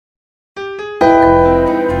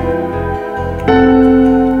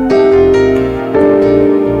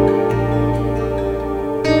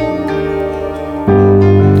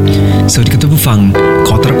ฟังข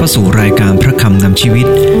อต้อนรับเข้าสู่รายการพระคำนำชีวิต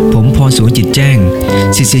ผมพรสุวรรณจิตแจ้ง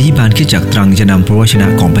ศิษยาภิบาลคริสตจักรตรังจะนำพระวจนะ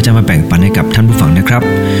ของพระเจ้ามาแบ่งปันให้กับท่านผู้ฟังนะครับ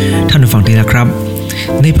ท่านผู้ฟังที่รักครับ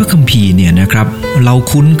ในพระคัมภีร์เนี่ยนะครับเรา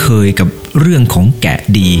คุ้นเคยกับเรื่องของแกะ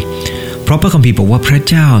ดีเพราะพระคัมภีร์บอกว่าพระ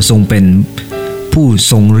เจ้าทรงเป็นผู้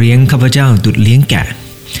ทรงเลี้ยงข้าพเจ้าดุจเลี้ยงแกะ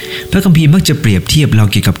พระคัมภีร์มักจะเปรียบเทียบเรา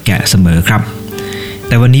เกี่ยวกับแกะเสมอครับแ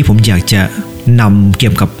ต่วันนี้ผมอยากจะนำเกี่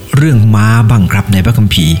ยวกับเรื่องม้าบ้างครับในพระคัม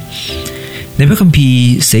ภีร์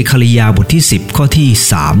เสคาริยาบทที่10ข้อที่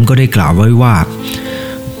3ก็ได้กล่าวไว้ว่า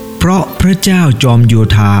เพราะพระเจ้าจอมโย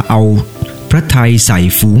ธาเอาพระทัยใส่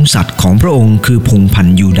ฝูงสัตว์ของพระองค์คือพงศ์พัน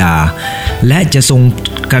ธุ์ยูดาห์และจะทรง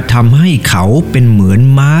กระทำให้เขาเป็นเหมือน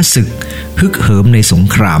ม้าศึกฮึกเหิมในสง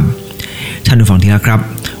ครามท่านผู้ฟังที่รักครับ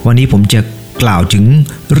วันนี้ผมจะกล่าวถึง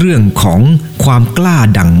เรื่องของความกล้า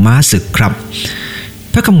ดั่งม้าศึกครับ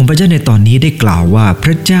พระคำของพระเจ้าในตอนนี้ได้กล่าวว่าพ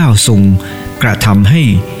ระเจ้าทรงกระทำให้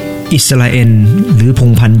อิสราเอลหรือพ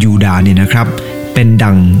งศ์พันธุ์ยูดาห์เนี่ยนะครับเป็น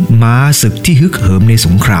ดั่งม้าศึกที่ฮึกเหิมในส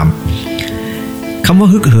งครามคำว่า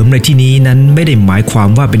ฮึกเหิมในที่นี้นั้นไม่ได้หมายความ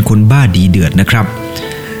ว่าเป็นคนบ้าดีเดือดนะครับ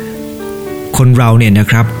คนเราเนี่ยนะ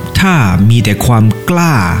ครับถ้ามีแต่ความกล้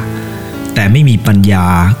าแต่ไม่มีปัญญา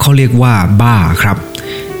เขาเรียกว่าบ้าครับ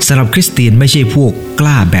สำหรับคริสเตียนไม่ใช่พวกก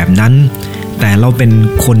ล้าแบบนั้นแต่เราเป็น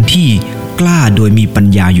คนที่กล้าโดยมีปัญ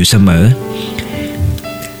ญาอยู่เสมอ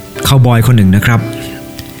คาวบอยคนหนึ่งนะครับ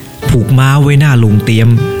ผูกม้าไว้หน้าโรงเตรียม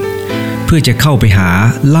เพื่อจะเข้าไปหา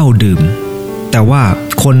เหล้าดื่มแต่ว่า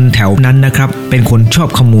คนแถวนั้นนะครับเป็นคนชอบ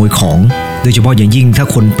ขโมยของโดยเฉพาะอย่างยิ่งถ้า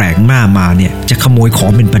คนแปลกหน้ามาเนี่ยจะขโมยขอ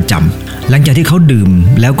งเป็นประจำหลังจากที่เขาดื่ม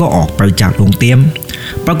แล้วก็ออกไปจากโรงเตรียม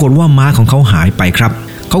ปรากฏว่าม้าของเขาหายไปครับ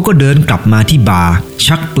เขาก็เดินกลับมาที่บาร์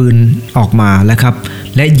ชักปืนออกมาแล้วครับ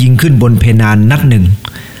และยิงขึ้นบนเพดานนัดหนึ่ง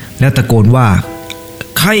แล้วตะโกนว่า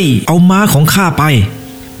ใครเอาม้าของข้าไป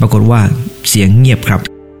ปรากฏว่าเสียงเงียบครับ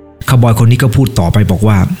คาวบอยคนนี้ก็พูดต่อไปบอก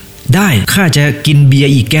ว่าได้ข้าจะกินเบีย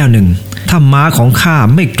ร์อีกแก้วหนึ่งถ้าม้าของข้า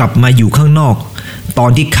ไม่กลับมาอยู่ข้างนอกตอ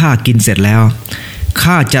นที่ข้ากินเสร็จแล้ว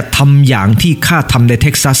ข้าจะทำอย่างที่ข้าทำในเ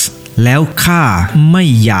ท็กซัสแล้วข้าไม่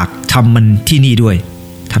อยากทำมันที่นี่ด้วย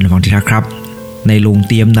ท่านผู้ฟังที่รักครับในโรงเ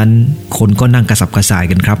ตรียมนั้นคนก็นั่งกระสับกระส่าย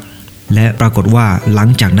กันครับและปรากฏว่าหลัง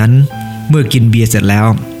จากนั้นเมื่อกินเบียร์เสร็จแล้ว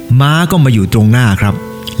ม้าก็มาอยู่ตรงหน้าครับ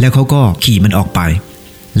แล้วเขาก็ขี่มันออกไป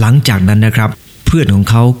หลังจากนั้นนะครับเพื่อนของ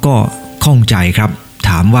เขาก็ข้องใจครับถ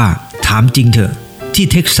ามจริงเถอะที่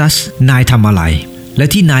เท็กซัสนายทำอะไรและ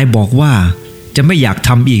ที่นายบอกว่าจะไม่อยากท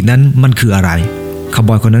ำอีกนั้นมันคืออะไรคาวบ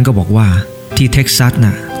อยคนนั้นก็บอกว่าที่เท็กซัส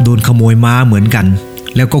น่ะโดนขโมยม้าเหมือนกัน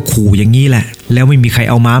แล้วก็ขู่อย่างนี้แหละแล้วไม่มีใคร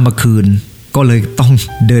เอาม้ามาคืนก็เลยต้อง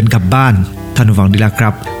เดินกลับบ้านท่านผู้ฟังดีละครั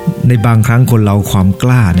บในบางครั้งคนเราความก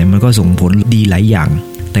ล้าเนี่ยมันก็ส่งผลดีหลายอย่าง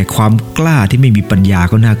แต่ความกล้าที่ไม่มีปัญญา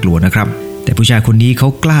ก็น่ากลัวนะครับแต่ผู้ชายคนนี้เขา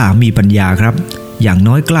กล้ามีปัญญาครับอย่าง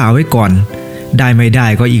น้อยกล้าไว้ก่อนได้ไม่ได้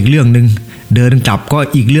ก็อีกเรื่องนึงเดินกลับก็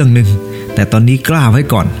อีกเรื่องนึงแต่ตอนนี้กล้าไว้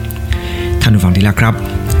ก่อนท่านผู้ฟังที่รักครับ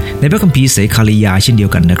ในพระคัมภีร์เสคาริยาเช่นเดีย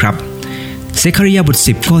วกันนะครับเสคาริยาบท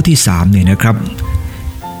10ข้อที่3เนี่ยนะครับ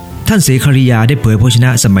ท่านเสคาริยาได้เผยพระวจนะ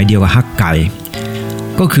สมัยเดียวกับฮักไก่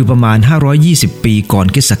ก็คือประมาณ520ปีก่อน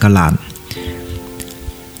คริสตศักราช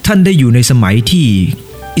ท่านได้อยู่ในสมัยที่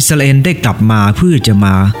อิสราเอลได้กลับมาเพื่อจะม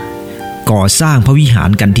าก่อสร้างพระวิหาร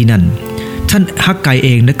กันที่นั่นท่านฮักไกเอ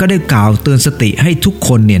งก็ได้กล่าวเตือนสติให้ทุกค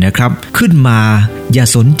นเนี่ยนะครับขึ้นมาอย่า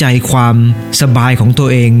สนใจความสบายของตัว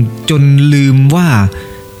เองจนลืมว่า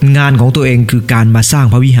งานของตัวเองคือการมาสร้าง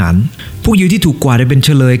พระวิหารพวกยิวที่ถูกกวาดไปเป็นเฉ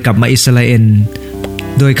ลยกลับมาอิสราเอล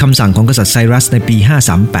โดยคำสั่งของกษัตริย์ไซรัสในปี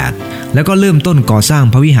538แล้วก็เริ่มต้นก่อสร้าง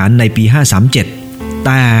พระวิหารในปี537แ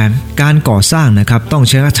ต่การก่อสร้างนะครับต้องใ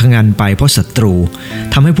ช้ชะงันไปเพราะศัตรู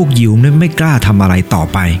ทำให้พวกยิวไม่กล้าทำอะไรต่อ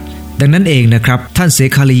ไปดังนั้นเองนะครับท่านเส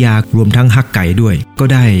คาริยารวมทั้งฮักไก่ด้วยก็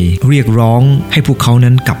ได้เรียกร้องให้พวกเขา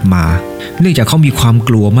นั้นกลับมาเนื่องจากเขามีความก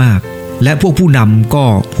ลัวมากและพวกผู้นำก็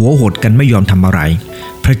หัวหดกันไม่ยอมทำอะไร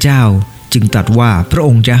พระเจ้าจึงตรัสว่าพระอ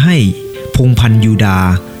งค์จะให้พงศ์พันธุ์ยูดาห์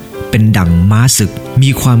เป็นดั่งม้าศึกมี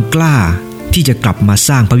ความกล้าที่จะกลับมาส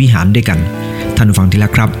ร้างพระวิหารด้วยกันท่านฟังทีละ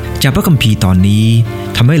ครับจากพระคัมภีร์ตอนนี้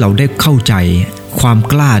ทำให้เราได้เข้าใจความ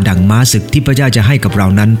กล้าดั่งม้าศึกที่พระเจ้าจะให้กับเรา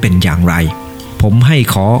นั้นเป็นอย่างไรผมให้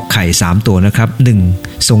ขอไข่3ตัวนะครับ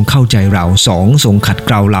1ทรงเข้าใจเรา2ทรงขัดเ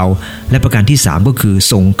กลาเราและประการที่3ก็คือ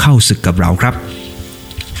ทรงเข้าศึกกับเราครับ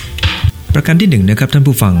ประการที่1นะครับท่าน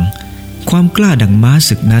ผู้ฟังความกล้าดั่งม้า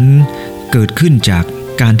ศึกนั้นเกิดขึ้นจาก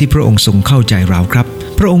การที่พระองค์ทรงเข้าใจเราครับ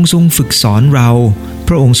พระองค์ทรงฝึกสอนเราพ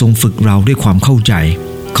ระองค์ทรงฝึกเราด้วยความเข้าใจ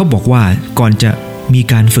เขาบอกว่าก่อนจะมี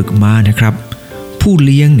การฝึกม้านะครับผู้เ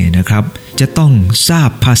ลี้ยงเนี่ยนะครับจะต้องทราบ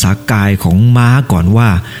ภาษากายของม้าก่อนว่า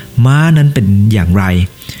ม้านั้นเป็นอย่างไร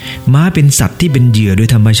ม้าเป็นสัตว์ที่เป็นเหยื่อโดย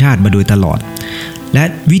ธรรมชาติมาโดยตลอด และ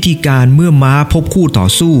วิธีการเมื่อม้าพบคู่ต่อ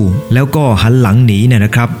สู้แล้วก็หันหลังหนีเนี่ยน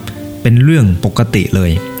ะครับเป็นเรื่องปกติเล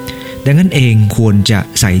ยดังนั้นเองควรจะ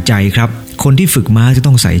ใส่ใจครับคนที่ฝึกม้าจะ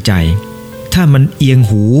ต้องใส่ใจถ้ามันเอียง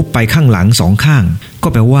หูไปข้างหลังสองข้างก็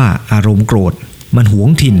แปลว่าอารมณ์โกรธมันหวง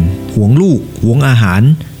ถิ่นหวงลูกหวงอาหาร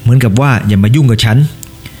เหมือนกับว่าอย่ามายุ่งกับฉัน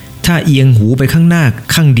ถ้าเอียงหูไปข้างหน้า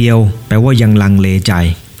ข้างเดียวแปลว่ายังลังเลใจ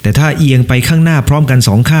แต่ถ้าเอียงไปข้างหน้าพร้อมกันส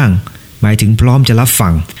องข้างหมายถึงพร้อมจะรับฟั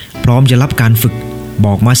งพร้อมจะรับการฝึกบ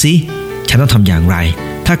อกมาสิฉันต้องทำอย่างไร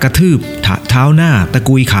ถ้ากระทืบเท้าหน้าตะ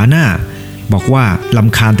กุยขาหน้าบอกว่าล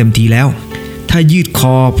ำคาญเต็มทีแล้วถ้ายืดค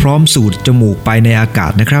อพร้อมสูดจมูกไปในอากา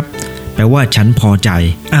ศนะครับแปลว่าฉันพอใจ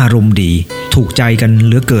อารมณ์ดีถูกใจกันเห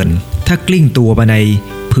ลือเกินถ้ากลิ้งตัวไปใน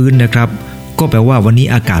พื้นนะครับก็แปลว่าวันนี้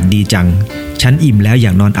อากาศดีจังฉันอิ่มแล้วอย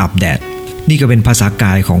ากนอนอาบแดดนี่ก็เป็นภาษาก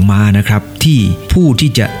ายของม้านะครับที่ผู้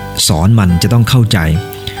ที่จะสอนมันจะต้องเข้าใจ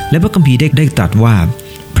และพระคัมภีร์ได้ตรัสว่า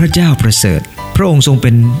พระเจ้าประเสริฐพระองค์ทรงเป็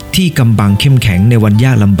นที่กำบังเข้มแข็งในวันย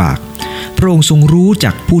ากลำบากพระองค์ทรงรู้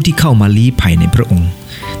จักผู้ที่เข้ามาลี้ภัยในพระองค์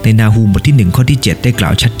ในนาฮูมบทที่1ข้อที่7ได้กล่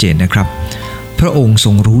าวชัดเจนนะครับพระองค์ท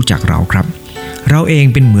รงรู้จักเราครับเราเอง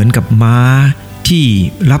เป็นเหมือนกับม้าที่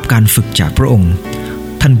รับการฝึกจากพระองค์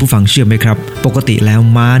ท่านผู้ฟังเชื่อไหมครับปกติแล้ว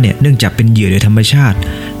ม้าเนี่ยเนื่องจากเป็นเหยื่อโดยธรรมชาติ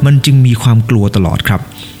มันจึงมีความกลัวตลอดครับ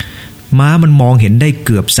ม้ามันมองเห็นได้เ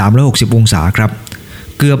กือบ360องศาครับ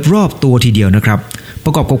เกือบรอบตัวทีเดียวนะครับป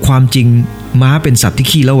ระกอบกับความจริงม้าเป็นสัตว์ที่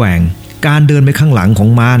ขี้ระแวงการเดินไปข้างหลังของ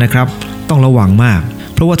ม้านะครับต้องระวังมาก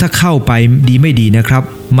เพราะว่าถ้าเข้าไปดีไม่ดีนะครับ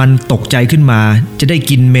มันตกใจขึ้นมาจะได้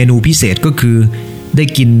กินเมนูพิเศษก็คือได้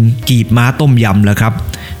กินกีบม้าต้มยำแล้วครับ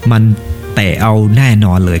มันแตะเอาแน่น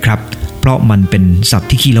อนเลยครับเพราะมันเป็นสัตว์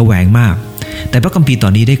ที่ขี้ระแวงมากแต่พระคัมภีร์ตอ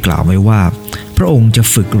นนี้ได้กล่าวไว้ว่าพระองค์จะ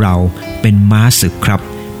ฝึกเราเป็นม้าศึกครับ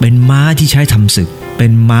เป็นม้าที่ใช้ทำศึกเป็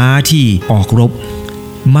นม้าที่ออกรบ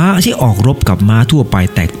ม้าที่ออกรบกับม้าทั่วไป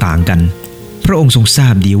แตกต่างกันพระองค์ทรงทรา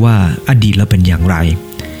บดีว่าอดีตเราเป็นอย่างไร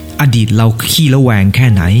อดีตเราขี้ระแวงแค่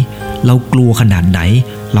ไหนเรากลัวขนาดไหน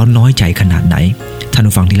เราน้อยใจขนาดไหนท่าน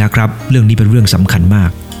ผู้ฟังที่รักครับเรื่องนี้เป็นเรื่องสำคัญมาก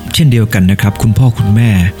เช่นเดียวกันนะครับคุณพ่อคุณแ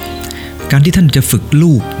ม่การที่ท่านจะฝึก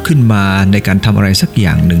ลูกขึ้นมาในการทำอะไรสักอ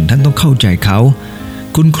ย่างหนึ่งท่านต้องเข้าใจเขา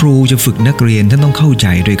คุณครูจะฝึกนักเรียนท่านต้องเข้าใจ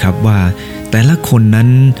ด้วยครับว่าแต่ละคนนั้น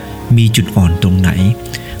มีจุดอ่อนตรงไหน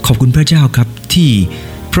ขอบคุณพระเจ้าครับที่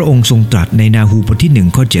พระองค์ทรงตรัสในนาฮูมบทที่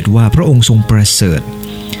1ข้อ7ว่าพระองค์ทรงประเสริฐ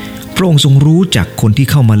พระองค์ทรงรู้จักคนที่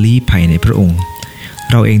เข้ามาลี้ภัยในพระองค์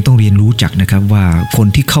เราเองต้องเรียนรู้จักนะครับว่าคน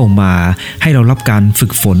ที่เข้ามาให้เรารับการฝึ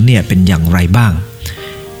กฝนเนี่ยเป็นอย่างไรบ้าง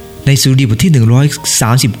ในสดุดีบทที่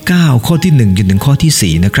139ข้อที่1จนถึงข้อ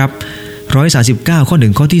ที่4นะครับ139ข้อ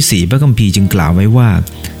1ข้อที่4พระคัมภีร์จึงกล่าวไว้ว่า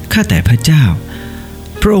ข้าแต่พระเจ้า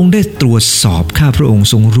พระองค์ได้ตรวจสอบข้าพระองค์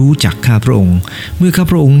ทรงรู้จักข้าพระองค์เมื่อข้า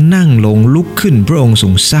พระองค์นั่งลงลุกขึ้นพระองค์ทร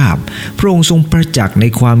งทราบพระองค์ทรงประจักษ์ใน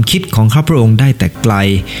ความคิดของข้าพระองค์ได้แต่ไกล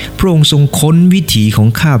พระองค์ทรงค้นวิถีของ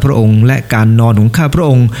ข้าพระองค์และการนอนของข้าพระ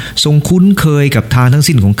องค์ทรงคุ้นเคยกับทางทั้ง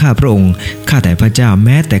สิ้นของข้าพระองค์ข้าแต่พระเจ้าแ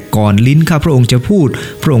ม้แต่ก่อนลิ้นข้าพระองค์จะพูด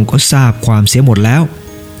พระองค์ก็ทราบความเสียหมดแล้ว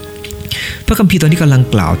พระคัมภีร์ตอนนี้กำลัง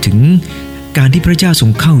กล่าวถึงการที่พระเจ้าทร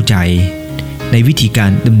งเข้าใจในวิธีการ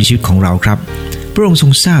ดำเนินชีวิตของเราครับพระองค์ทร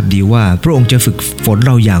งทราบดีว่าพระองค์จะฝึกฝนเ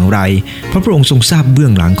ราอย่างไรเพราะพระองค์ทรงทราบเบื้อ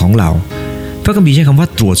งหลังของเราพระคัมภีร์ใช้คำว่า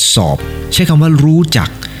ตรวจสอบใช้คำว่ารู้จัก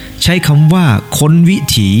ใช้คำว่าค้นวิ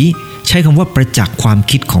ถีใช้คำว่าประจักษ์ความ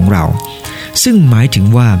คิดของเราซึ่งหมายถึง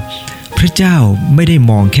ว่าพระเจ้าไม่ได้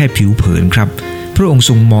มองแค่ผิวเผินครับพระองค์ท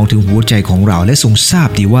รงมองถึงหัวใจของเราและทรงทราบ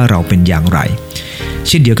ดีว่าเราเป็นอย่างไรเ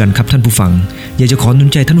ช่นเดียวกันครับท่านผู้ฟังอยากจะขอหนุน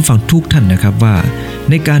ใจท่านผู้ฟังทุกท่านนะครับว่า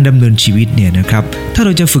ในการดำเนินชีวิตเนี่ยนะครับถ้าเร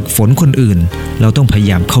าจะฝึกฝนคนอื่นเราต้องพยา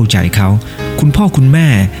ยามเข้าใจเขาคุณพ่อคุณแม่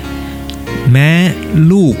แม้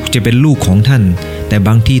ลูกจะเป็นลูกของท่านแต่บ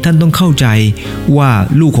างทีท่านต้องเข้าใจว่า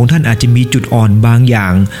ลูกของท่านอาจจะมีจุดอ่อนบางอย่า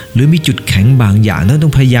งหรือมีจุดแข็งบางอย่างท่านต้อ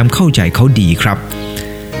งพยายามเข้าใจเขาดีครับ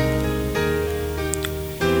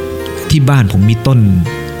ที่บ้านผมมีต้น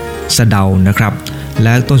สะเดานะครับแล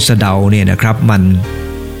ะต้นสะเดาเนี่ยนะครับมัน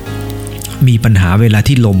มีปัญหาเวลา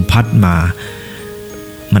ที่ลมพัดมา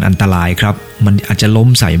มันอันตรายครับมันอาจจะล้ม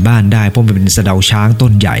ใส่บ้านได้เพราะมันเป็นสะเดาช้างต้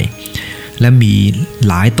นใหญ่และมี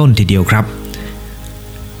หลายต้นทีเดียวครับ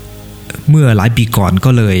เมื่อหลายปีก่อนก็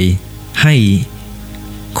เลยให้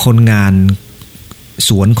คนงานส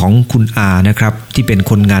วนของคุณอานะครับที่เป็น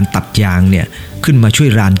คนงานตัดยางเนี่ยขึ้นมาช่วย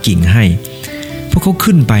รานกิ่งให้พวกเขา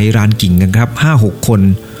ขึ้นไปรานกิ่งกันครับ 5-6 คน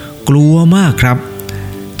กลัวมากครับ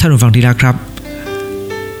ท่านผู้ฟังที่รักครับ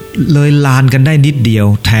เลยลานกันได้นิดเดียว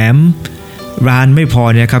แถมรานไม่พอ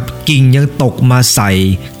เนี่ยครับกิ่งยังตกมาใส่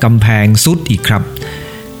กำแพงสุดอีกครับ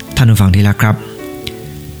ท่านผู้ฟังที่รักครับ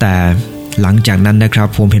แต่หลังจากนั้นนะครับ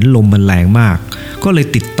ผมเห็นลมมันแรงมาก ก็เลย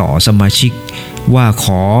ติดต่อสมาชิกว่าข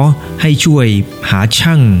อให้ช่วยหา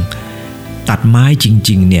ช่างตัดไม้จ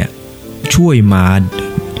ริงๆเนี่ยช่วยมา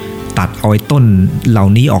ตัดเอาต้นเหล่า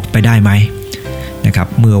นี้ออกไปได้ไหมนะครับ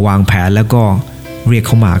เมื่อวางแผนแล้วก็เรียกเ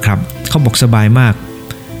ขามาครับเขาบอกสบายมาก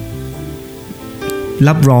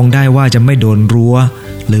รับรองได้ว่าจะไม่โดนรั้ว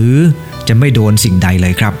หรือจะไม่โดนสิ่งใดเล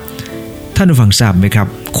ยครับท่านผู้ฟังทราบไหมครับ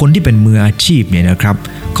คนที่เป็นมืออาชีพเนี่ยนะครับ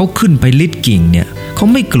เขาขึ้นไปลิดกิ่งเนี่ยเขา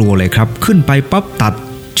ไม่กลัวเลยครับขึ้นไปปั๊บตัด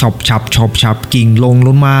ฉับกิ่งล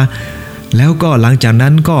งมาแล้วก็หลังจาก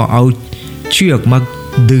นั้นก็เอาเชือกมา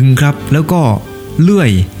ดึงครับแล้วก็เลื่อ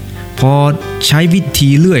ยพอใช้วิธี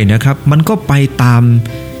เลื่อยนะครับมันก็ไปตาม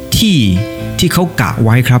ที่เขากะไ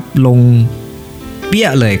ว้ครับลงเปี้ย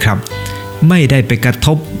เลยครับไม่ได้ไปกระท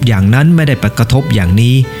บอย่างนั้นไม่ได้ไปกระทบอย่าง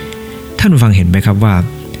นี้ท่านผู้ฟังเห็นไหมครับว่า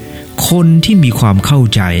คนที่มีความเข้า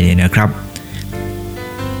ใจเนี่ยนะครับ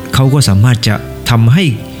เขาก็สามารถจะทำให้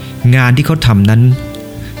งานที่เขาทำนั้น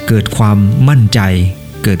เกิดความมั่นใจ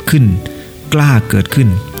เกิดขึ้นกล้าเกิดขึ้น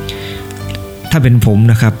ถ้าเป็นผม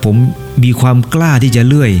นะครับผมมีความกล้าที่จะ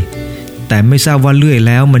เลื่อยแต่ไม่ทราบว่าเลื่อยแ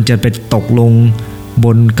ล้วมันจะไปตกลงบ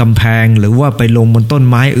นกำแพงหรือว่าไปลงบนต้น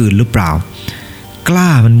ไม้อื่นหรือเปล่ากล้า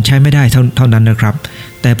มันใช้ไม่ได้เท่านั้นนะครับ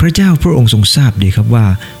แต่พระเจ้าพระองค์ทรงทราบดีครับว่า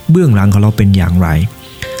เบื้องหลังของเราเป็นอย่างไร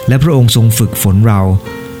และพระองค์ทรงฝึกฝนเรา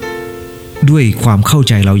ด้วยความเข้า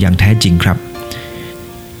ใจเราอย่างแท้จริงครับ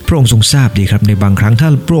พระองค์ทรงทราบดีครับในบางครั้งถ้า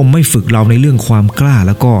พระองค์ไม่ฝึกเราในเรื่องความกล้าแ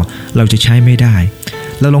ล้วก็เราจะใช้ไม่ได้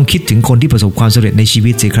เราลองคิดถึงคนที่ประสบความสำเร็จในชี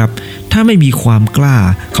วิตสิครับถ้าไม่มีความกล้า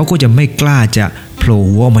เขาก็จะไม่กล้าจะโผล่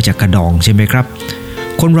หัวออกมาจากกระดองใช่ไหมครับ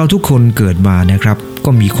คนเราทุกคนเกิดมานะครับ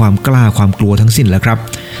ก็มีความกล้าความกลัวทั้งสิ้นแหละครับ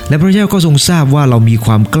และพระเจ้าก็ทรงทราบว่าเรามีค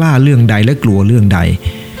วามกล้าเรื่องใดและกลัวเรื่องใด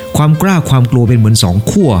ความกล้าความกลัวเป็นเหมือนสอง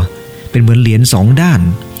ขั้วเป็นเหมือนเหรียญสองด้าน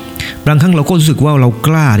บางครั้งเราก็รู้สึกว่าเราก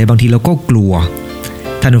ล้าแต่บางทีเราก็กลัว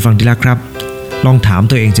ท่านผู้ฟังที่รักครับลองถาม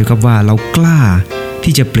ตัวเองสิครับว่าเรากล้า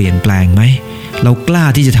ที่จะเปลี่ยนแปลงไหมเรากล้า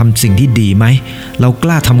ที่จะทำสิ่งที่ดีไหมเราก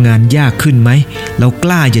ล้าทำงานยากขึ้นไหมเราก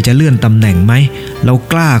ล้าอยากจะเลื่อนตำแหน่งไหมเรา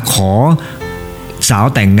กล้าขอสาว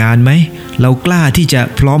แต่งงานไหมเรากล้าที่จะ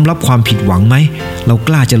พร้อมรับความผิดหวังไหมเราก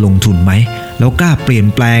ล้าจะลงทุนไหมเรากล้าเปลี่ยน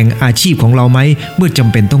แปลงอาชีพของเราไหมเมื่อจ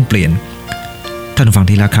ำเป็นต้องเปลี่ยนท่านผู้ฟัง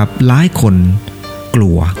ที่รักครับหลายคนก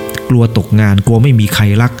ลัวตกงานกลัวไม่มีใคร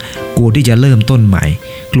รักกลัวที่จะเริ่มต้นใหม่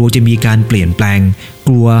กลัวจะมีการเปลี่ยนแปลงก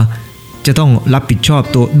ลัวจะต้องรับผิดชอบ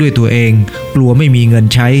ด้วยตัวเองกลัวไม่มีเงิน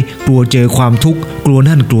ใช้กลัวเจอความทุกข์กลัว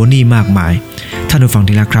นั่นกลัวนี่มากมายท่านผู้ฟัง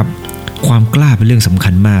ที่รักครับความกล้าเป็นเรื่องสำคั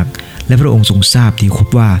ญมากและพระองค์ทรงทราบดีครับ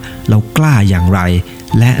ว่าเรากล้าอย่างไร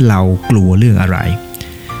และเรากลัวเรื่องอะไร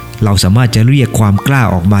เราสามารถจะเรียกความกล้า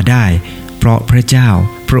ออกมาได้เพราะพระเจ้า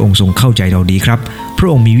พระองค์ทรงเข้าใจเราดีครับพระ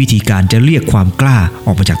องค์มีวิธีการจะเรียกความกล้าอ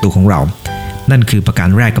อกมาจากตัวของเรานั่นคือประการ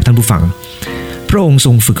แรกกับท่านผู้ฟังพระองค์ท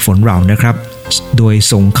รงฝึกฝนเรานะครับโดย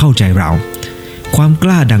ทรงเข้าใจเราความก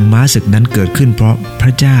ล้าดังม้าศึกนั้นเกิดขึ้นเพราะพร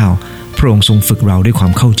ะเจ้าพระองค์ทรงฝึกเราด้วยควา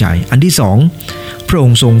มเข้าใจอันที่สองพระอง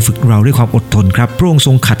ค์ทรงฝึกเราด้วยความอดทนครับพระองค์ท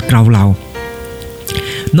รงขัดเกลาเรา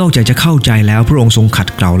นอกจากจะเข้าใจแล้วพระองค์ทรงขัด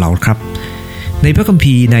เกลาเราครับในพระคัม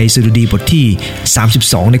ภีร์ในสดุดีบทที่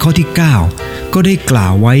32ในข้อที่9ก็ได้กล่า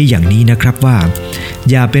วไว้อย่างนี้นะครับว่า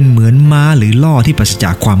อย่าเป็นเหมือนม้าหรือล่อที่ปราศจ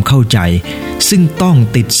ากความเข้าใจซึ่งต้อง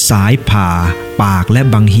ติดสายผ่าปากและ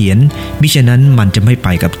บังเหียนมิฉะนั้นมันจะไม่ไป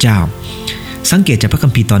กับเจ้าสังเกตจากพระคั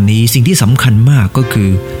มภีร์ตอนนี้สิ่งที่สำคัญมากก็คือ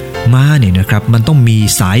ม้าเนี่ยนะครับมันต้องมี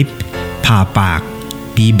สายผ่าปาก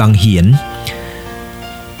มีบังเหียน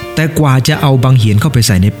แต่กว่าจะเอาบังเหียนเข้าไปใ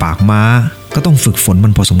ส่ในปากม้าก็ต้องฝึกฝนมั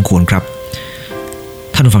นพอสมควรครับ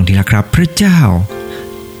ท่านผู้ฟังที่รักครับพระเจ้า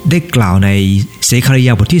ได้กล่าวในเสคาริย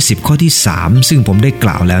าบทที่10ข้อที่3ซึ่งผมได้ก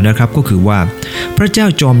ล่าวแล้วนะครับก็คือว่าพระเจ้า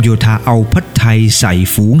จอมโยธาเอาพระทัยใส่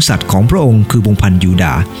ฝูงสัตว์ของพระองค์คือวงพันธุ์ยูด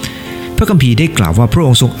าห์พระคัมภีร์ได้กล่าวว่าพระอ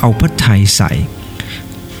งค์ทรงเอาพระทัยใส่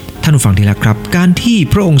ท่านผู้ฟังที่รักครับการที่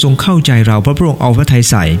พระองค์ทรงเข้าใจเราเพราะพระองค์เอาพระทัย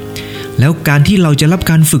ใส่แล้วการที่เราจะรับ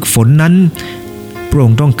การฝึกฝนนั้นพระอ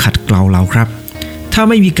งค์ต้องขัดเกลาเราครับถ้า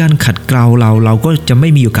ไม่มีการขัดเกลาเราก็จะไม่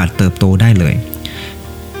มีโอกาสเติบโตได้เลย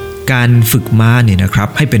การฝึกม้าเนี่ยนะครับ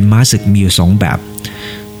ให้เป็นม้าศึกมีอยู่2แบบ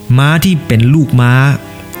ม้าที่เป็นลูกม้า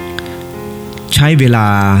ใช้เวลา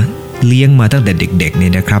เลี้ยงมาตั้งแต่เด็กๆเนี่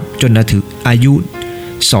ยนะครับจนถึงอายุ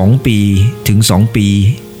2ปีถึง2ปี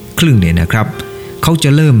ครึ่งเนี่ยนะครับเขาจะ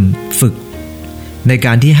เริ่มฝึกในก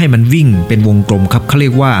ารที่ให้มันวิ่งเป็นวงกลมครับเขาเรี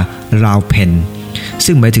ยกว่าราวเพน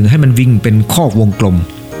ซึ่งหมายถึงให้มันวิ่งเป็นคอกวงกลม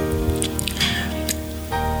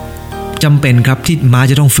จำเป็นครับที่ม้า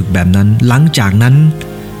จะต้องฝึกแบบนั้นหลังจากนั้น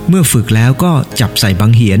เมื่อฝึกแล้วก็จับใส่บั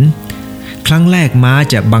งเหียนครั้งแรกม้า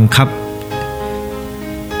จะบังคับ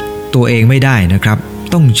ตัวเองไม่ได้นะครับ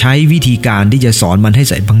ต้องใช้วิธีการที่จะสอนมันให้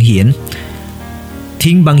ใส่บังเหียน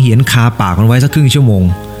ทิ้งบังเหียนคาปากมันไว้สักครึ่งชั่วโมง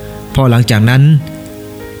พอหลังจากนั้น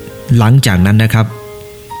นะครับ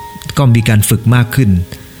ก็มีการฝึกมากขึ้น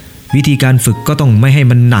วิธีการฝึกก็ต้องไม่ให้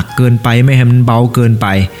มันหนักเกินไปไม่ให้มันเบาเกินไป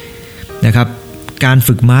นะครับการ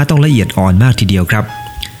ฝึกม้าต้องละเอียดอ่อนมากทีเดียวครับ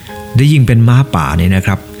ได้ยิ่งเป็นม้าป่าเนี่ยนะค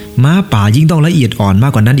รับม้าป่ายิ่งต้องละเอียดอ่อนมา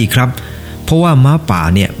กกว่านั้นอีกครับเพราะว่าม้าป่า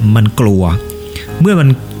เนี่ยมันกลัวเมื่อมัน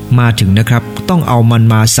มาถึงนะครับต้องเอามัน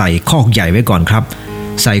มาใส่คอกใหญ่ไว้ก่อนครับ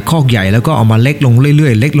ใส่คอกใหญ่แล้วก็เอามาเล็กลงเรื่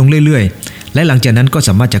อยๆเล็กลงเรื่อยๆและหลังจากนั้นก็ส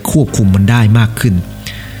ามารถจะควบคุมมันได้มากขึ้น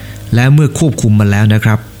และเมื่อควบคุมมันแล้วนะค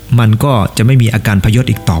รับมันก็จะไม่มีอาการพยศ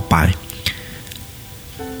อีกต่อไป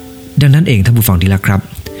ดังนั้นเองท่านผู้ฟังที่รักครับ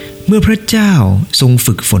เมื่อพระเจ้าทรง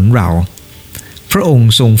ฝึกฝนเราพระองค์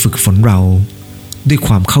ทรงฝึกฝนเราด้วยค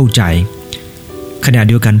วามเข้าใจขณะเ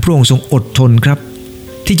ดียวกันพระองค์ทรงอดทนครับ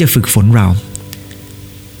ที่จะฝึกฝนเรา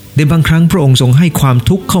ในบางครั้งพระองค์ทรงให้ความ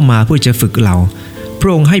ทุกข์เข้ามาเพื่อจะฝึกเราพร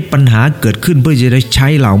ะองค์ให้ปัญหาเกิดขึ้นเพื่อจะได้ใช้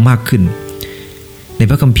เรามากขึ้นใน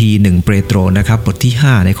พระคัมภีร์1เปโตรนะครับบทที่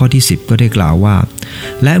5ในข้อที่10ก็ได้กล่าวว่า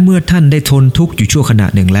และเมื่อท่านได้ทนทุกข์อยู่ชั่วขณะ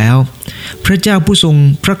หนึ่งแล้วพระเจ้าผู้ทรง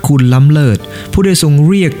พระคุณล้ำเลิศผู้ได้ทรง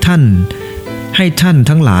เรียกท่านให้ท่าน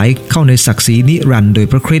ทั้งหลายเข้าในศักดิ์ศรีนิรันดร์โดย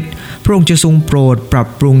พระคริสต์พระองค์จะทรงโปรดปรับ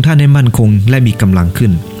ปรุงท่านให้มั่นคงและมีกำลังขึ้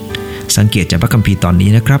นสังเกตจากพระคัมภีร์ตอนนี้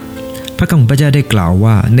นะครับพระคำพระเจ้าได้กล่าว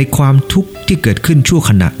ว่าในความทุกข์ที่เกิดขึ้นชั่ว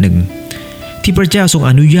ขณะหนึ่งที่พระเจ้าทรง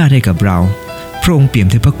อนุญาตให้กับเราพระองค์เปี่ยม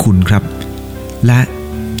ด้วยพระคุณครับและ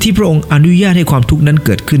ที่พระองค์อนุญาตให้ความทุกข์นั้นเ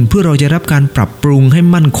กิดขึ้นเพื่อเราจะรับการปรับปรุงให้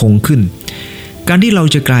มั่นคงขึ้นการที่เรา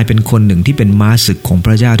จะกลายเป็นคนหนึ่งที่เป็นม้าศึกของพ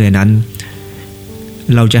ระเจ้าด้วยนั้น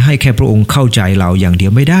เราจะให้แค่พระองค์เข้าใจเราอย่างเดีย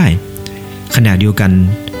วไม่ได้ขณะเดียวกัน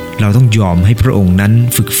เราต้องยอมให้พระองค์นั้น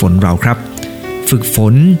ฝึกฝนเราครับฝึกฝ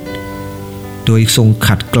นโดยทรง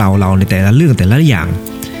ขัดเกลาเราในแต่ละเรื่องแต่ละอย่าง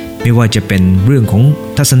ไม่ว่าจะเป็นเรื่องของ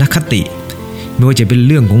ทัศนคติไม่ว่าจะเป็นเ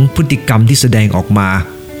รื่องของพฤติกรรมที่แสดงออกมา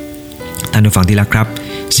ท่านผู้ฟังที่รักครับ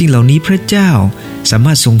สิ่งเหล่านี้พระเจ้าสาม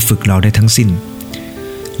ารถทรงฝึกเราได้ทั้งสิ้น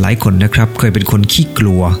หลายคนนะครับเคยเป็นคนขี้ก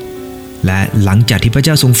ลัวและหลังจากที่พระเ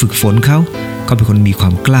จ้าทรงฝึกฝนเขาเป็นคนมีควา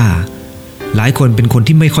มกล้าหลายคนเป็นคน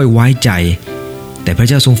ที่ไม่ค่อยไว้ใจแต่พระ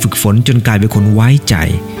เจ้าทรงฝึกฝนจนกลายเป็นคนไว้ใจ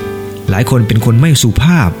หลายคนเป็นคนไม่สุภ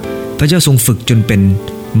าพพระเจ้าทรงฝึกจนเป็น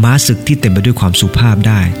ม้าศึกที่เต็มไปด้วยความสุภาพไ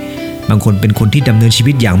ด้บางคนเป็นคนที่ดำเนินชี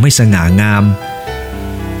วิตอย่างไม่สง่างาม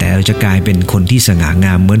แต่เราจะกลายเป็นคนที่สง่าง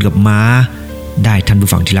ามเหมือนกับม้าได้ท่านผู้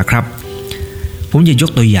ฟังที่รักครับผมจะยก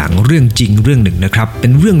ตัวอย่างเรื่องจริงเรื่องหนึ่งนะครับเป็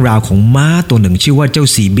นเรื่องราวของม้าตัวหนึ่งชื่อว่าเจ้า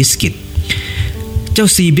ซีบิสกิตเจ้า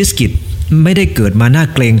ซีบิสกิตไม่ได้เกิดมาหน้า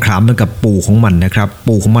เกรงขามเหมือนกับปู่ของมันนะครับ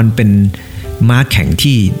ปู่ของมันเป็นม้าแข่ง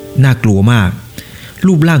ที่น่ากลัวมาก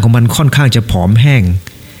รูปร่างของมันค่อนข้างจะผอมแห้ง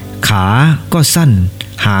ขาก็สั้น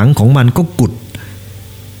หางของมันก็กุด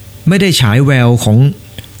ไม่ได้ฉายแววของ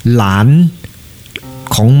หลาน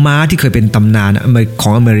ของม้าที่เคยเป็นตำนานขอ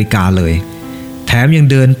งอเมริกาเลยแถมยัง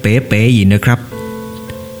เดินเป๋ๆอีกนะครับ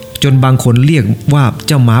จนบางคนเรียกว่าเ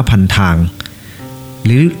จ้าม้าพันทางห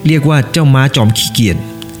รือเรียกว่าเจ้าม้าจอมขี้เกียจ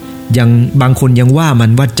ยังบางคนยังว่ามั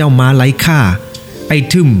นว่าเจ้าม้าไร้ค่าไอ้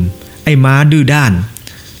ทึมไอ้ม้าดื้อด้าน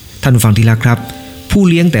ท่านผู้ฟังที่รักครับผู้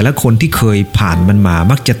เลี้ยงแต่ละคนที่เคยผ่านมันมา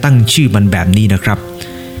มักจะตั้งชื่อมันแบบนี้นะครับ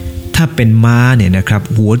ถ้าเป็นม้าเนี่ยนะครับ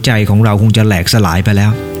หัวใจของเราคงจะแหลกสลายไปแล้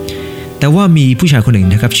วแต่ว่ามีผู้ชายคนหนึ่ง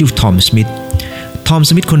นะครับชื่อทอมส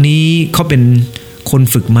มิธคนนี้เขาเป็นคน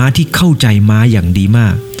ฝึกม้าที่เข้าใจม้าอย่างดีมา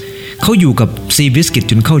กเขาอยู่กับซีบิสกิต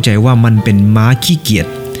จนเข้าใจว่ามันเป็นม้าขี้เกียจ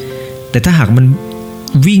แต่ถ้าหากมัน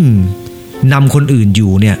วิ่งนำคนอื่นอ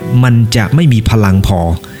ยู่เนี่ยมันจะไม่มีพลังพอ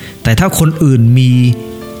แต่ถ้าคนอื่นมี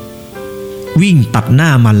วิ่งตัดหน้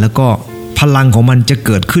ามันแล้วก็พลังของมันจะเ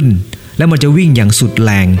กิดขึ้นแล้วมันจะวิ่งอย่างสุดแ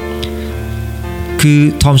รงคือ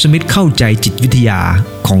ทอมสมิธเข้าใจจิตวิทยา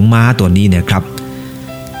ของม้าตัวนี้เนี่ยครับ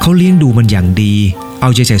เขาเลี้ยงดูมันอย่างดีเอา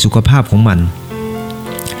ใจใส่สุขภาพของมัน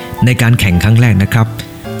ในการแข่งครั้งแรกนะครับ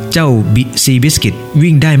เจ้าซีบิสกิต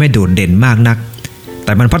วิ่งได้ไม่โดดเด่นมากนักแ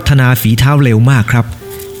ต่มันพัฒนาฝีเท้าเร็วมากครับ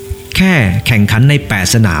แค่แข่งขันใน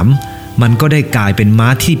8สนามมันก็ได้กลายเป็นม้า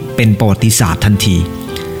ที่เป็นประวัติศาสตร์ทันที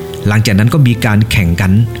หลังจากนั้นก็มีการแข่ง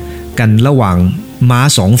กันระหว่างม้า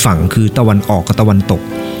2ฝั่งคือตะวันออกกับตะวันตก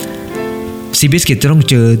ซีบิสกิตจะต้อง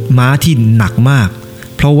เจอม้าที่หนักมาก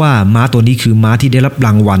เพราะว่าม้าตัวนี้คือม้าที่ได้รับร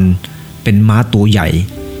างวัลเป็นม้าตัวใหญ่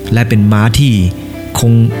และเป็นม้าที่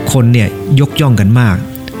คนเนี่ยยกย่องกันมาก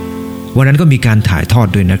วันนั้นก็มีการถ่ายทอด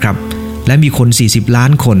ด้วยนะครับและมีคน40ล้า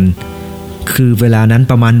นคนคือเวลานั้น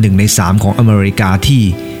ประมาณ1ใน3ของอเมริกาที่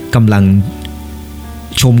กำลัง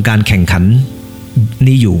ชมการแข่งขัน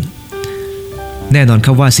นี้อยู่แน่นอนค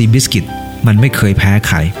รับว่าซีบิสกิตมันไม่เคยแพ้ใ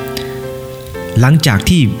ครหลังจาก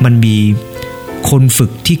ที่มันมีคนฝึ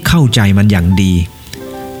กที่เข้าใจมันอย่างดี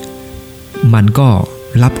มันก็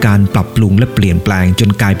รับการปรับปรุงและเปลี่ยนแปลงจน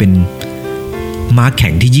กลายเป็นม้าแข่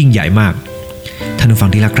งที่ยิ่งใหญ่มากท่านผู้ฟั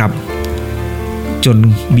งที่รักครับจน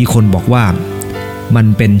มีคนบอกว่ามัน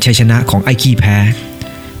เป็นชัยชนะของไอ้ขี้แพ้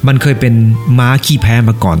มันเคยเป็นม้าขี้แพ้ม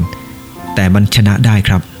าก่อนแต่มันชนะได้ค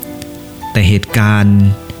รับแต่เหตุการณ์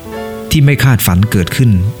ที่ไม่คาดฝันเกิดขึ้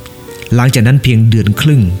นหลังจากนั้นเพียงเดือนค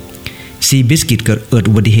รึ่งซีบิสกิตเกิด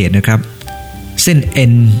อุบัติเหตุนะครับเส้นเอ็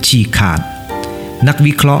นฉีกขาดนัก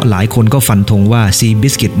วิเคราะห์หลายคนก็ฟันธงว่าซีบิ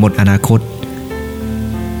สกิตหมดอนาคต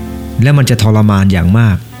และมันจะทรมานอย่างม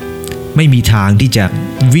ากไม่มีทางที่จะ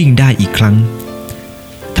วิ่งได้อีกครั้ง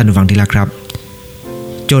ท่านผู้ฟังที่รักครับ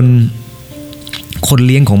จนคนเ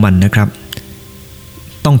ลี้ยงของมันนะครับ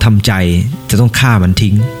ต้องทำใจจะต้องฆ่ามัน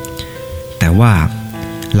ทิ้งแต่ว่า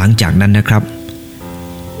หลังจากนั้นนะครับ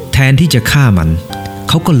แทนที่จะฆ่ามัน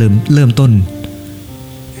เขาก็เริ่มต้น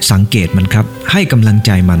สังเกตมันครับให้กำลังใ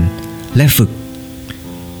จมันและฝึก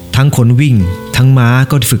ทั้งคนวิ่งทั้งม้า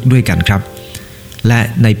ก็ฝึกด้วยกันครับและ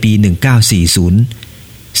ในปี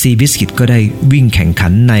1940ซีบิสกิตก็ได้วิ่งแข่งขั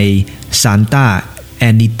นในซานตาแอ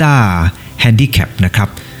นิต้าแฮนดิแคปนะครับ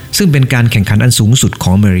ซึ่งเป็นการแข่งขันอันสูงสุดขอ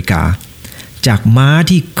งอเมริกาจากม้า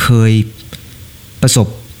ที่เคยประสบ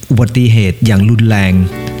อุบัติเหตุอย่างรุนแรง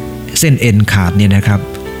เส้นเอ็นขาดเนี่ยนะครับ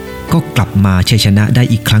ก็กลับมาชัยชนะได้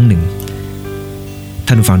อีกครั้งหนึ่ง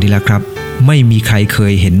ท่านผู้ฟังที่รักครับไม่มีใครเค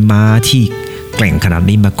ยเห็นม้าที่แกร่งขนาด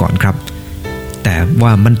นี้มาก่อนครับแต่ว่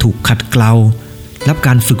ามันถูกขัดเกลารับก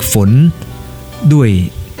ารฝึกฝนด้วย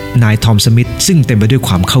นายทอมสมิธซึ่งเต็มไปด้วยค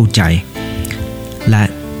วามเข้าใจและ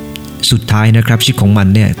สุดท้ายนะครับชีวิตของมัน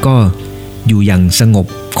เนี่ยก็อยู่อย่างสงบ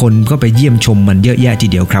คนก็ไปเยี่ยมชมมันเยอะแยะที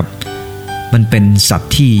เดียวครับมันเป็นสัต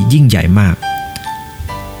ว์ที่ยิ่งใหญ่มาก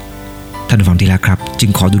ท่านผู้ฟังที่รักครับจึ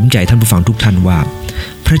งขอดุลใจท่านผู้ฟังทุกท่านว่า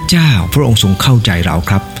พระเจ้าพระองค์ทรงเข้าใจเรา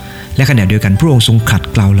ครับและขณะเดียวกันพระองค์ทรงขัด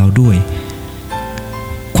เกลาเราด้วย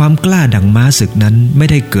ความกล้าดังม้าศึกนั้นไม่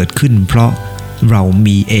ได้เกิดขึ้นเพราะเรา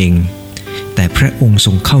มีเองแต่พระองค์ท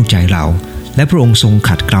รงเข้าใจเราและพระองค์ทรง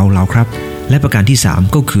ขัดเกลาเราครับและประการที่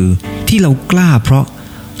3ก็คือที่เรากล้าเพราะ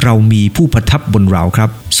เรามีผู้ประทับบนเราครับ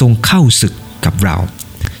ทรงเข้าศึกกับเรา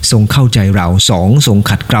ทรงเข้าใจเรา2ทรง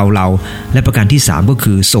ขัดเกลาเราและประการที่3ก็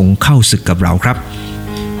คือทรงเข้าศึกกับเราครับ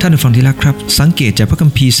ท่านผู้ฟังที่รักครับสังเกตจากพระคั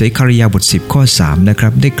มภีร์เสคาริยาบท10ข้อ3นะครั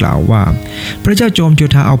บได้กล่าวว่าพระเจ้าจอมโย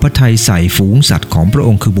ธาเอาพระทัยใส่ฝูงสัตว์ของพระอ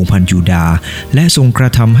งค์คือหมู่พันธุ์ยูดาห์และทรงกระ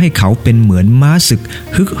ทำให้เขาเป็นเหมือนม้าศึก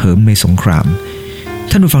ฮึกเหิมในสงคราม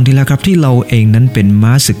ท่านผู้ฟังที่รักครับที่เราเองนั้นเป็นม้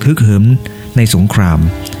าศึกฮึกเหิมในสงคราม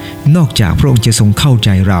นอกจากพระองค์จะทรงเข้าใจ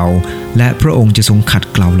เราและพระองค์จะทรงขัด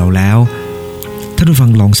เกลาเราแล้วท่านผู้ฟั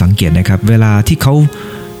งลองสังเกตนะครับเวลาที่เขา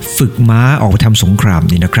ฝึกม้าออกไปทำสงคราม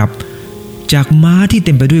นี่นะครับจากม้าที่เ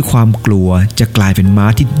ต็มไปด้วยความกลัวจะกลายเป็นม้า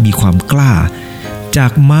ที่มีความกล้าจา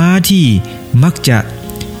กม้าที่มักจะ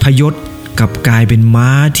พยศกลับกลายเป็นม้า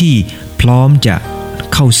ที่พร้อมจะ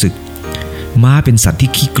เข้าศึกม้าเป็นสัตว์ที่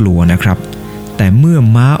ขี้กลัวนะครับแต่เมื่อ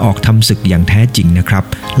ม้าออกทำศึกอย่างแท้จริงนะครับ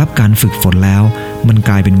รับการฝึกฝนแล้วมัน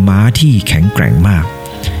กลายเป็นม้าที่แข็งแกร่งมาก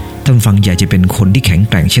ท่านฟังอยากจะเป็นคนที่แข็ง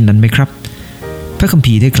แกร่งเช่นนั้นไหมครับพระคัม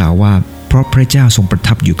ภีร์ได้กล่าวว่าเพราะพระเจ้าทรงประ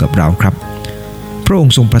ทับอยู่กับเราครับพระอง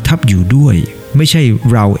ค์ทรงประทับอยู่ด้วยไม่ใช่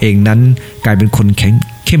เราเองนั้นกลายเป็นคนเ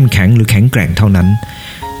ข้มแข็งหรือแข็งแกร่งเท่านั้น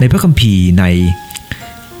ในพระคัมภีร์ใน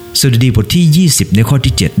สดุดีบทที่20ในข้อ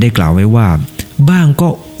ที่7ได้กล่าวไว้ว่าบ้างก็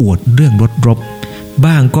อวดเรื่องรถรบ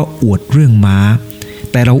บ้างก็อวดเรื่องม้า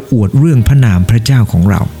แต่เราอวดเรื่องพระนามพระเจ้าของ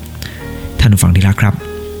เราท่านผู้ฟังที่รักครับ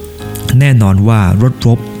แน่นอนว่ารถร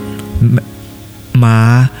บม้า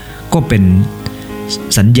ก็เป็น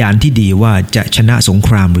สัญญาณที่ดีว่าจะชนะสงค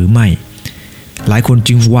รามหรือไม่หลายคน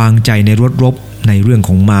จึงวางใจในรถรบในเรื่องข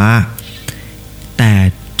องม้าแต่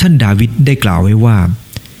ท่านดาวิดได้กล่าวไว้ว่า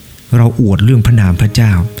เราอวดเรื่องพระนามพระเจ้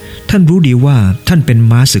าท่านรู้ดีว่าท่านเป็น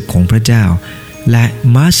ม้าศึกของพระเจ้าและ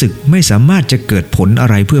ม้าศึกไม่สามารถจะเกิดผลอะ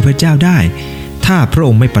ไรเพื่อพระเจ้าได้ถ้าพระอ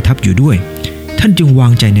งค์ไม่ประทับอยู่ด้วยท่านจึงวา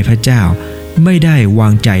งใจในพระเจ้าไม่ได้วา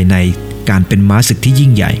งใจในการเป็นม้าศึกที่ยิ่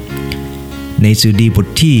งใหญ่ในสดุดีบท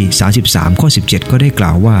ที่33ข้อ17ก็ได้กล่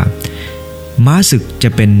าวว่าม้าศึกจะ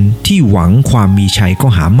เป็นที่หวังความมีชัยก็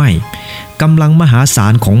หาไม่กำลังมหาศา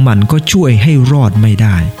ลของมันก็ช่วยให้รอดไม่ไ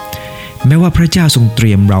ด้แม้ว่าพระเจ้าทรงเต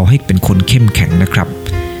รียมเราให้เป็นคนเข้มแข็งนะครับ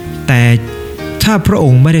แต่ถ้าพระอ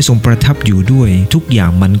งค์ไม่ได้ทรงประทับอยู่ด้วยทุกอย่า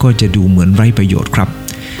งมันก็จะดูเหมือนไร้ประโยชน์ครับ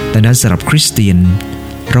ดังนั้นสำหรับคริสเตียน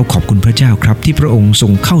เราขอบคุณพระเจ้าครับที่พระองค์ทร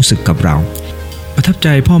งเข้าศึกกับเราประทับใจ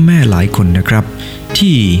พ่อแม่หลายคนนะครับ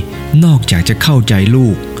ที่นอกจากจะเข้าใจลู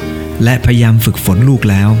กและพยายามฝึกฝนลูก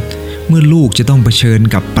แล้วเมื่อลูกจะต้องเผชิญ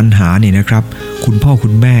กับปัญหาเนี่ยนะครับคุณพ่อคุ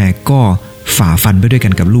ณแม่ก็ฝ่าฟันไปด้วยกั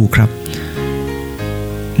นกับลูกครับ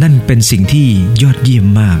นั่นเป็นสิ่งที่ยอดเยี่ยม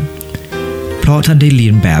มากเพราะท่านได้เรี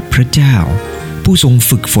ยนแบบพระเจ้าผู้ทรง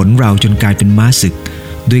ฝึกฝนเราจนกลายเป็นม้าศึก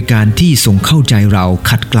โดยการที่ทรงเข้าใจเรา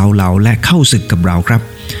ขัดเกลาเราและเข้าศึกกับเราครับ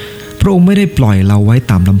พระองค์ไม่ได้ปล่อยเราไว้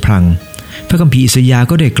ตามลำพังพระคัมภีร์อิสยาห์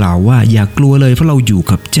ก็ได้กล่าวว่าอย่ากลัวเลยเพราะเราอยู่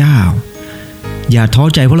กับเจ้าอย่าท้อ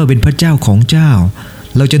ใจเพราะเราเป็นพระเจ้าของเจ้า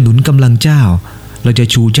เราจะหนุนกำลังเจ้าเราจะ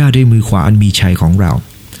ชูเจ้าด้วยมือขวาอันมีชัยของเรา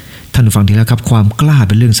ท่านฟังทีแล้วครับความกล้าเ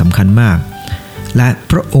ป็นเรื่องสำคัญมากและ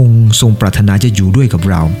พระองค์ทรงปรารถนาจะอยู่ด้วยกับ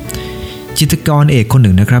เราจิตรกรเอกคนห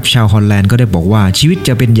นึ่งนะครับชาวฮอลแลนด์ก็ได้บอกว่าชีวิตจ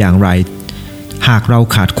ะเป็นอย่างไรหากเรา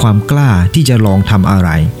ขาดความกล้าที่จะลองทำอะไร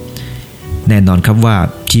แน่นอนครับว่า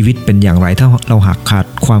ชีวิตเป็นอย่างไรถ้าเราหากขาด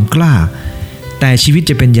ความกล้าแต่ชีวิต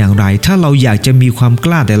จะเป็นอย่างไรถ้าเราอยากจะมีความก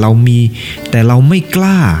ล้าแต่เราไม่ก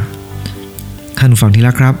ล้าท่านฟังทีล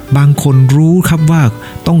ะครับบางคนรู้ครับว่า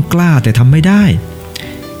ต้องกล้าแต่ทำไม่ได้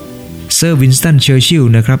เซอร์วินสตันเชอร์ชิล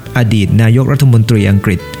ล์นะครับอดีตนายกรัฐมนตรีอังก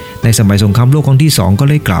ฤษในสมัยสงครามโลกครั้งที่2ก็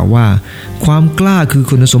ได้กล่าวว่าความกล้าคือ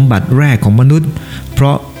คุณสมบัติแรกของมนุษย์เพร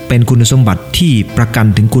าะเป็นคุณสมบัติที่ประกัน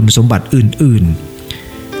ถึงคุณสมบัติอื่น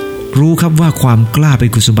ๆรู้ครับว่าความกล้าเป็น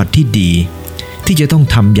คุณสมบัติที่ดีที่จะต้อง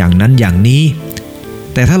ทำอย่างนั้นอย่างนี้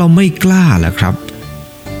แต่ถ้าเราไม่กล้าล่ะครับ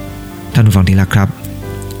ท่านฟังทีละครับ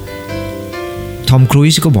ทอมครู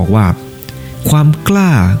ซก็บอกว่าความกล้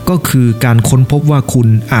าก็คือการค้นพบว่าคุณ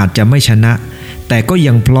อาจจะไม่ชนะแต่ก็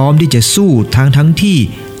ยังพร้อมที่จะสู้ทั้งที่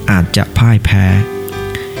อาจจะพ่ายแพ้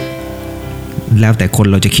แล้วแต่คน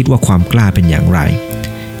เราจะคิดว่าความกล้าเป็นอย่างไร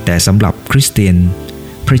แต่สำหรับคริสเตียน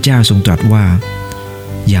พระเจ้าทรงตรัสว่า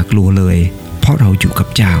อย่ากลัวเลยเพราะเราอยู่กับ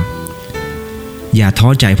เจ้าอย่าท้อ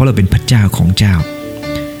ใจเพราะเราเป็นพระเจ้าของเจ้า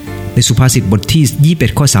ในสุภาษิตบทที่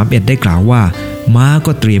21ข้อ31ได้กล่าวว่าม้า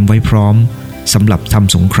ก็เตรียมไว้พร้อมสำหรับท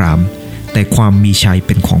ำสงครามแต่ความมีชัยเ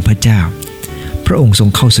ป็นของพระเจ้าพระองค์ทรง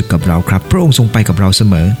เข้าศึกกับเราครับพระองค์ทรงไปกับเราเส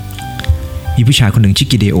มอมีผู้ชายคนหนึ่งชื่อ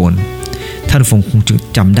กิเดโอนท่านคง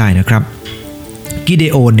จำได้นะครับกิเด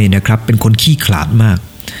โอนเนี่ยนะครับเป็นคนขี้ขลาดมาก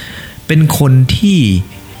เป็นคนที่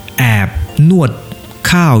แอบนวด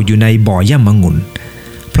ข้าวอยู่ในบ่อย่ำองุ่น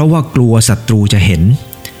เพราะว่ากลัวศัตรูจะเห็น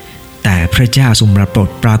แต่พระเจ้าทรง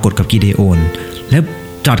ปรากฏกับกิเดโอนและ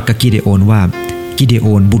ตรัสกับกิเดโอนว่ากิเดโอ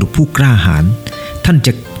นบุรุษผู้กล้าหาญท่านจ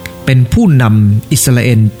ะเป็นผู้นำอิสราเอ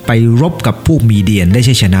ลไปรบกับพวกมีเดียนได้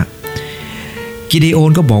ชัยชนะกิเดโอ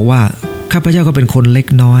นก็บอกว่าข้าพเจ้าก็เป็นคนเล็ก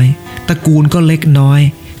น้อยตระกูลก็เล็กน้อย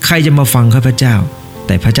ใครจะมาฟังข้าพเจ้าแ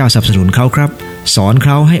ต่พระเจ้าสนับสนุนเขาครับสอนเข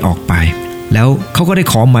าให้ออกไปแล้วเขาก็ได้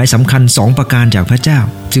ขอหมายสำคัญ2ประการจากพระเจ้า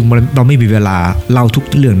จึงเราไม่มีเวลาเล่าทุก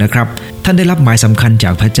เรื่องนะครับท่านได้รับหมายสำคัญจ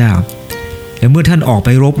ากพระเจ้าและเมื่อท่านออกไป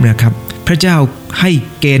รบนะครับพระเจ้าให้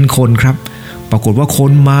เกณฑ์คนครับปรากฏว่าค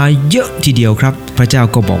นมาเยอะทีเดียวครับพระเจ้า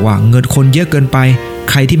ก็บอกว่าเงินคนเยอะเกินไป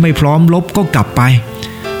ใครที่ไม่พร้อมรบก็กลับไป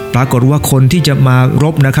ปรากฏว่าคนที่จะมาร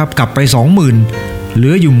บนะครับกลับไป 20,000 เหลื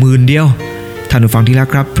ออยู่10,000เดียวท่านผู้ฟังที่รัก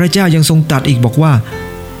ครับพระเจ้ายังทรงตรัสอีกบอกว่า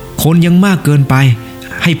คนยังมากเกินไป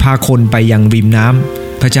ให้พาคนไปยังริมน้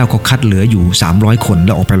ำพระเจ้าก็คัดเหลืออยู่300คนแ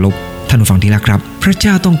ล้วออกไปรบท่านผู้ฟังที่รักครับพระเจ้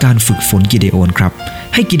าต้องการฝึกฝนกิเดโอนครับ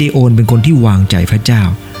ให้กิเดโอนเป็นคนที่วางใจพระเจ้า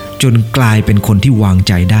จนกลายเป็นคนที่วางใ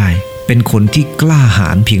จได้เป็นคนที่กล้าหา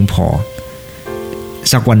ญเพียงพอ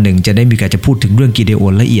สักวันหนึ่งจะได้มีการจะพูดถึงเรื่องกิเดโอ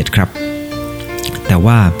นละเอียดครับแต่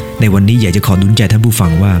ว่าในวันนี้อยากจะขอหนุนใจท่านผู้ฟั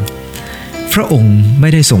งว่าพระองค์ไม่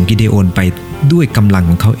ได้ส่งกิเดโอนไปด้วยกำลัง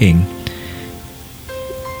ของเขาเอง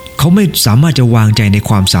เขาไม่สามารถจะวางใจใน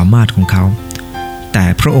ความสามารถของเขาแต่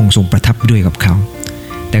พระองค์ทรงประทับด้วยกับเขา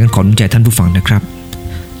แต่กันขอหนุนใจท่านผู้ฟังนะครับ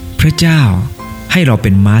พระเจ้าให้เราเป็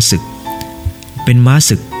นม้าศึ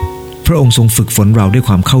กพระองค์ทรงฝึกฝนเราด้วยค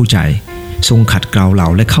วามเข้าใจทรงขัดเกลาเรา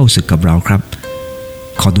และเข้าศึกกับเราครับ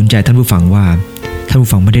ขอหนุนใจท่านผู้ฟังว่าท่านผู้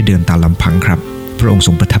ฟังไม่ได้เดินตามลำพังครับพระองค์ท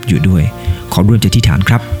รงประทับอยู่ด้วยขอร่วมใจอธิษฐาน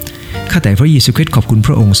ครับข้าแต่พระเยซูคริสต์ขอบคุณพ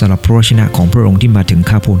ระองค์สำหรับพระวจนะของพระองค์ที่มาถึง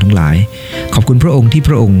ข้าพงทั้งหลายขอบคุณพระองค์ที่พ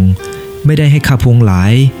ระองค์ไม่ได้ให้ข้าพงหลา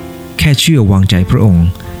ยแค่เชื่อวางใจพระองค์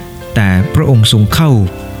แต่พระองค์ทรงเข้า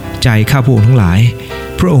ใจข้าพงทั้งหลาย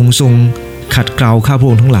พระองค์ทรงขัดเกลาข้าพ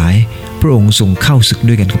งทั้งหลายพระองค์ทรงเข้าศึก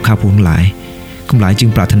ด้วยกันกับข้าพงทั้งหลายข้าพงหลายจึง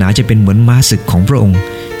ปรารถนาจะเป็นเหมือนม้าศึกของพระองค์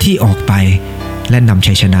ที่ออกไปและนำ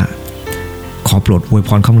ชัยชนะขอโปรดอวยพ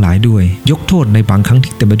รข้าพงหลายด้วยยกโทษในบางครั้ง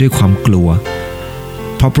ที่เต็มไปด้วยความกลัว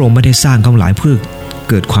เพราะพระองค์ไม่ได้สร้างข้าพงหลายเพื่อ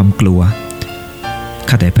เกิดความกลัว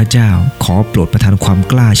ข้าแต่พระเจ้าขอโปรดประทานความ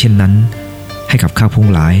กล้าเช่นนั้นให้กับข้าพง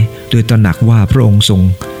หลายโดยตระหนักว่าพระองค์ทรง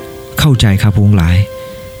เข้าใจข้าพงหลาย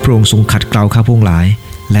พระองค์ทรงขัดเกลาข้าพงหลาย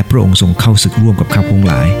และพระองค์ทรงเข้าศึกร่วมกับข้าพง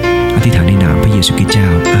หลายอธิษฐานในนามพระเยซูคริสต์เจ้า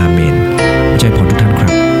อาเมนขอพรทุกท่านครั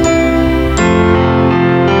บ